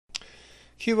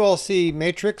QLC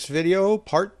matrix video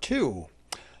part 2.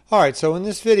 Alright, so in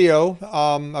this video,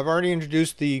 I've already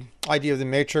introduced the idea of the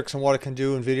matrix and what it can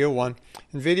do in video 1.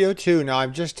 In video 2, now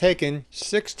I've just taken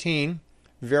 16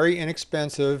 very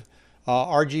inexpensive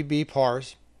RGB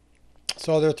pars.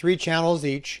 So there are 3 channels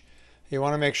each. You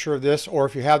want to make sure of this, or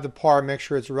if you have the par, make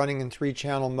sure it's running in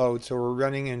 3-channel mode. So we're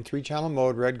running in 3-channel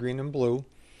mode, red, green, and blue.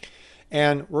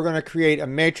 And we're going to create a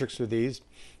matrix with these.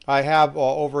 I have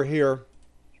over here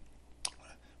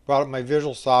brought up my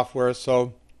visual software,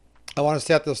 so I want to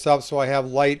set this up so I have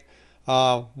light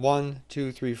 1,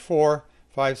 2, 3, 4,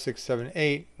 5, 6, 7,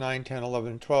 8, 9, 10,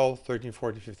 11, 12, 13,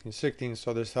 14, 15, 16.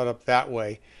 So they're set up that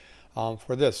way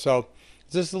for this. So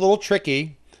this is a little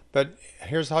tricky, but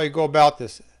here's how you go about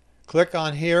this. Click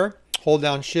on here, hold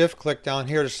down Shift, click down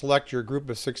here to select your group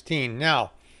of 16.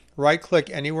 Now, right click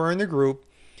anywhere in the group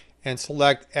and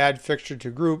select Add Fixture to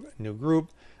Group, New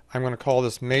Group. I'm going to call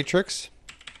this Matrix.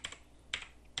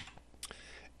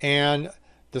 And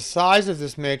the size of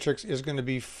this matrix is going to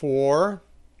be 4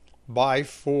 by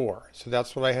 4. So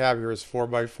that's what I have here is 4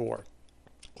 by 4.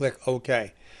 Click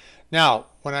OK. Now,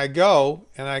 when I go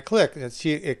and I click, and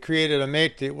see it created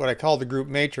a what I call the group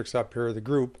matrix up here, the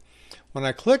group. When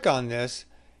I click on this,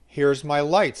 here's my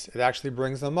lights. It actually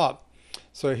brings them up.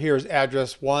 So here's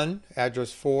address 1,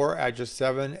 address 4, address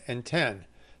 7, and 10.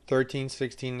 13,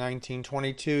 16, 19,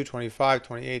 22, 25,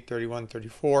 28, 31,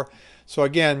 34. So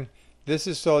again, this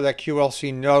is so that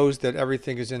QLC knows that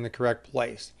everything is in the correct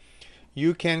place.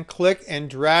 You can click and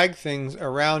drag things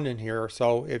around in here.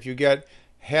 So if you get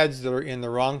heads that are in the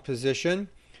wrong position,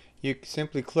 you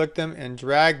simply click them and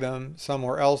drag them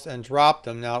somewhere else and drop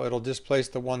them. Now it'll displace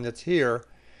the one that's here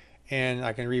and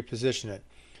I can reposition it.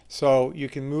 So you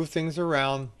can move things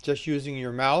around just using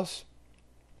your mouse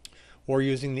or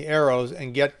using the arrows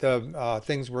and get the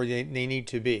things where they need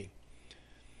to be.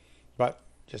 But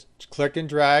just click and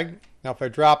drag. Now if I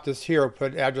drop this here, I'll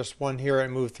put address 1 here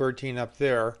and move 13 up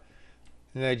there,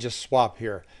 and then I just swap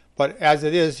here. But as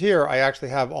it is here, I actually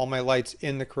have all my lights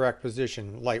in the correct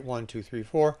position. Light 1, 2, 3,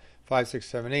 4, 5, 6,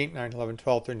 7, 8, 9, 11,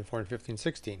 12, 13, 14, 15,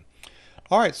 16.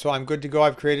 Alright, so I'm good to go.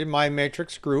 I've created my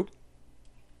matrix group.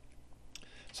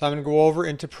 So I'm going to go over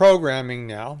into programming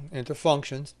now, into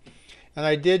functions. And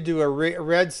I did do a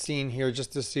red scene here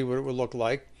just to see what it would look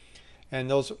like. And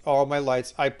those are all my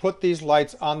lights. I put these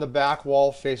lights on the back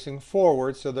wall facing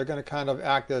forward, so they're going to kind of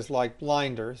act as like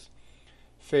blinders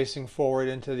facing forward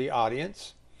into the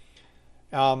audience.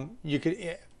 You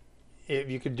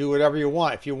could do whatever you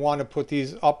want. If you want to put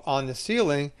these up on the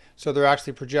ceiling so they're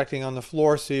actually projecting on the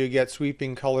floor, so you get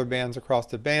sweeping color bands across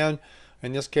the band.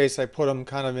 In this case, I put them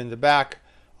kind of in the back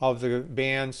of the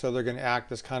band, so they're going to act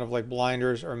as kind of like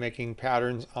blinders or making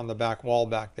patterns on the back wall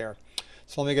back there.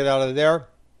 So let me get out of there.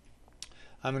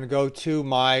 I'm going to go to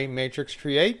my matrix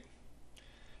create,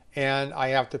 and I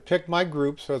have to pick my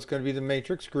group, so it's going to be the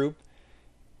matrix group.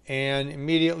 And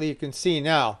immediately you can see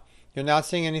now, you're not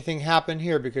seeing anything happen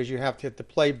here because you have to hit the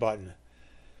play button.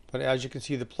 But as you can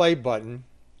see the play button,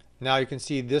 now you can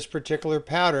see this particular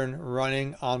pattern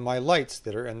running on my lights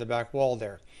that are in the back wall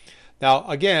there. Now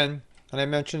again, and I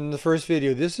mentioned in the first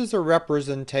video, this is a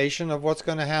representation of what's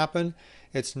going to happen.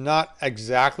 It's not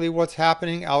exactly what's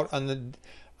happening out on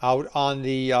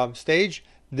the stage.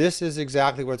 This is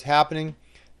exactly what's happening.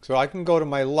 So I can go to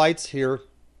my lights here,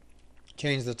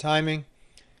 change the timing,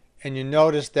 and you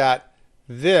notice that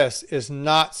this is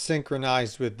not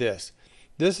synchronized with this.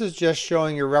 This is just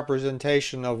showing your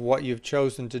representation of what you've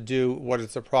chosen to do, what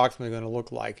it's approximately going to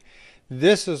look like.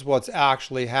 This is what's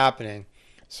actually happening.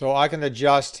 So I can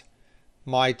adjust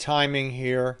my timing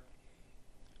here,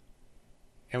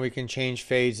 and we can change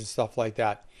fades and stuff like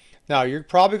that. Now you're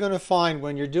probably going to find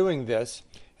when you're doing this,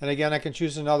 and again I can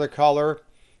choose another color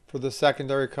for the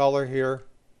secondary color here.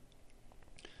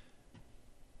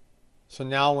 So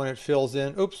now when it fills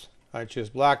in, oops, I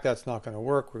choose black, that's not going to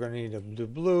work. We're going to need to do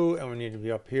blue, and we need to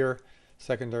be up here,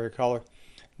 secondary color.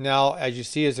 Now as you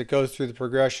see, as it goes through the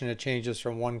progression, it changes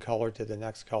from one color to the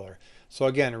next color. So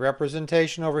again,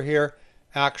 representation over here,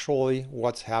 actually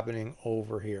what's happening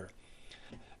over here.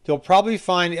 You'll probably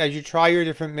find as you try your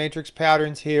different matrix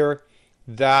patterns here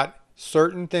that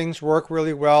certain things work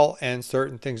really well and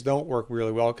certain things don't work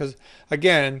really well, because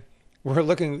again, we're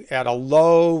looking at a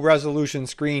low resolution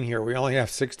screen here. We only have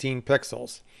 16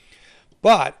 pixels.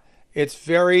 But it's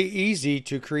very easy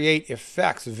to create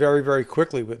effects very, very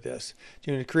quickly with this.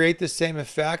 To create the same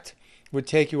effect would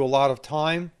take you a lot of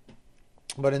time.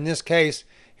 But in this case,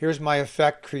 here's my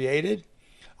effect created.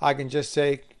 I can just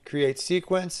say create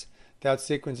sequence. That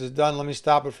sequence is done. Let me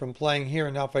stop it from playing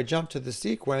here. Now if I jump to the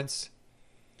sequence,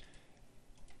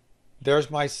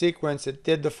 there's my sequence. It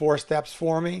did the 4 steps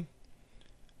for me.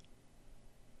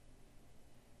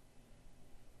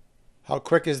 How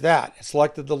quick is that? It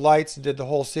selected the lights and did the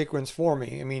whole sequence for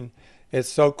me. I mean, it's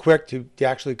so quick to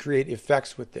actually create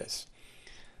effects with this.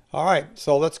 All right,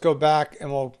 so let's go back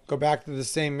and we'll go back to the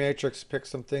same matrix, pick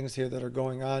some things here that are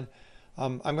going on.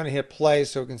 I'm going to hit play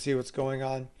so we can see what's going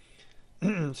on.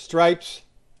 Stripes,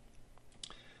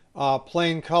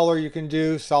 plain color you can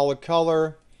do, solid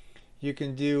color. You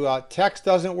can do text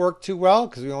doesn't work too well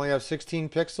because we only have 16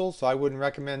 pixels, so I wouldn't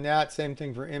recommend that. Same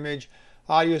thing for image.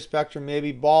 Audio spectrum,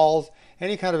 maybe balls.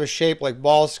 Any kind of a shape like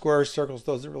balls, squares, circles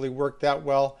doesn't really work that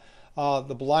well.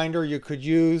 The blinder you could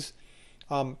use.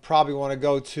 Probably want to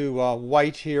go to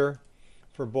white here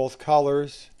for both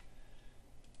colors.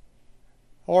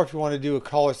 Or if you want to do a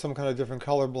color, some kind of different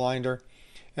color blinder.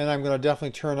 And I'm going to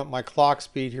definitely turn up my clock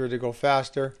speed here to go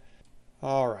faster.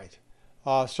 All right.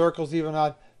 Circles even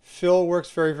odd. Fill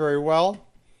works very, very well.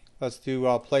 Let's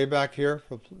do playback here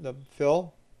for the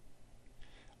fill.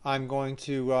 I'm going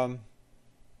to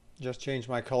just change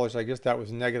my colors. I guess that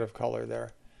was negative color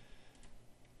there.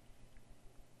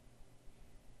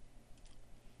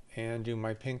 And do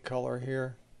my pink color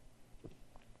here.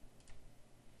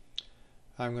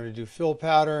 I'm going to do fill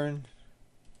pattern.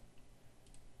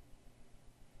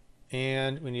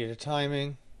 And we need a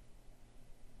timing.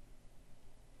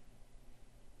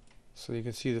 So you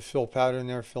can see the fill pattern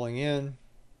there filling in.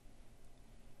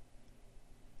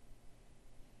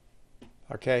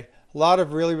 Okay, a lot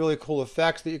of really, really cool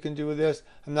effects that you can do with this.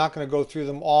 I'm not going to go through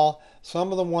them all.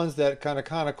 Some of the ones that kind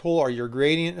of cool are your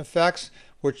gradient effects,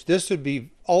 which this would be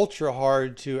ultra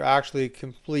hard to actually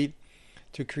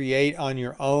create on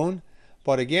your own.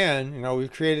 But again, you know,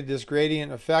 we've created this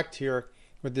gradient effect here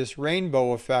with this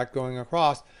rainbow effect going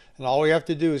across, and all we have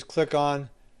to do is click on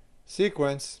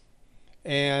sequence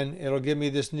and it'll give me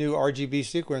this new RGB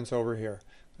sequence over here.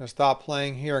 I'm going to stop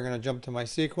playing here. I'm going to jump to my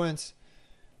sequence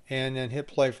and then hit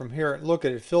play from here. Look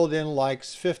at it, filled in like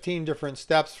 15 different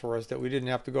steps for us that we didn't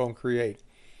have to go and create,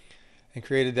 and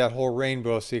created that whole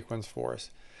rainbow sequence for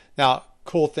us. Now,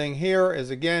 cool thing here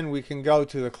is, again, we can go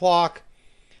to the clock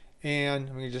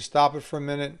and we just stop it for a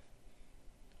minute.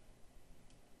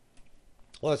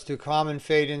 Let's do common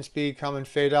fade in speed, common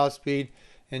fade out speed,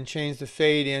 and change the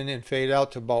fade in and fade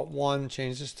out to about 1.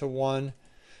 Change this to 1.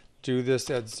 Do this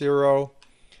at 0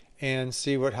 and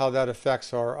see how that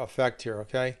affects our effect here,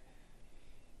 okay?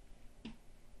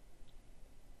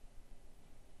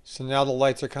 So now the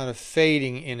lights are kind of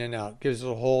fading in and out. Gives it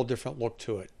a whole different look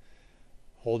to it.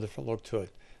 So I'm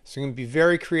going to be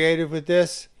very creative with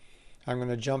this. I'm going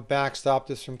to jump back, stop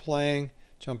this from playing,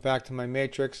 jump back to my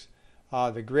matrix.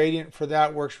 The gradient for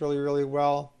that works really, really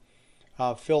well.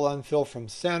 Fill, unfill from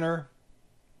center.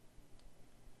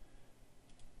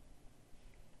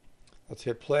 Let's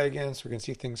hit play again so we can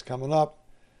see things coming up.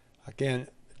 Again,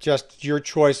 just your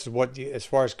choice of as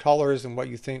far as colors and what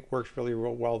you think works really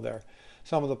real well there.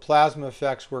 Some of the plasma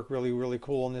effects work really, really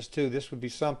cool in this too. This would be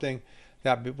something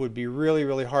that would be really,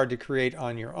 really hard to create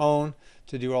on your own,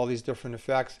 to do all these different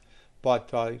effects.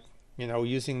 But you know,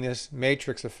 using this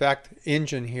matrix effect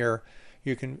engine here,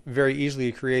 you can very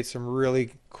easily create some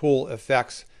really cool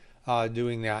effects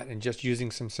doing that, and just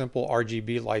using some simple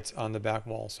RGB lights on the back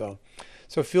wall. So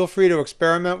feel free to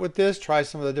experiment with this, try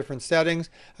some of the different settings.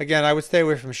 Again, I would stay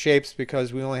away from shapes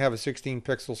because we only have a 16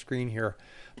 pixel screen here.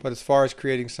 But as far as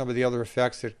creating some of the other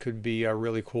effects, it could be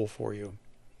really cool for you.